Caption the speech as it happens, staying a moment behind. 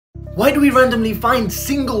Why do we randomly find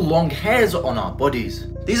single long hairs on our bodies?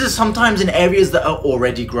 These are sometimes in areas that are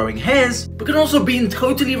already growing hairs, but can also be in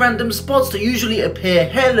totally random spots that usually appear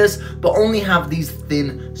hairless but only have these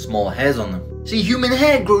thin, small hairs on them. See, human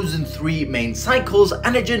hair grows in three main cycles: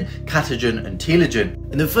 anagen, catagen, and telogen.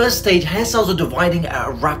 In the first stage, hair cells are dividing at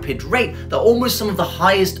a rapid rate that are almost some of the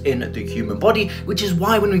highest in the human body, which is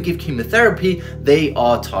why when we give chemotherapy, they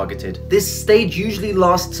are targeted. This stage usually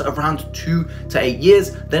lasts around 2 to 8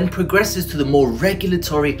 years, then progresses to the more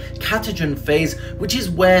regulatory Catagen phase, which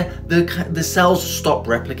is where the cells stop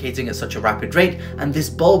replicating at such a rapid rate and this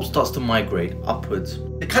bulb starts to migrate upwards.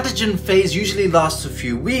 The Catagen phase usually lasts a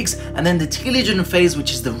few weeks, and then the Telogen phase,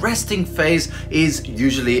 which is the resting phase, is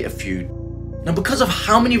usually a few. Now, because of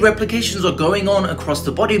how many replications are going on across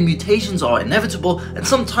the body, mutations are inevitable, and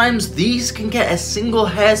sometimes these can get a single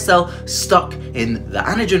hair cell stuck in the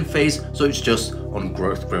Anagen phase, so it's just on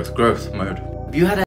growth mode. Have you had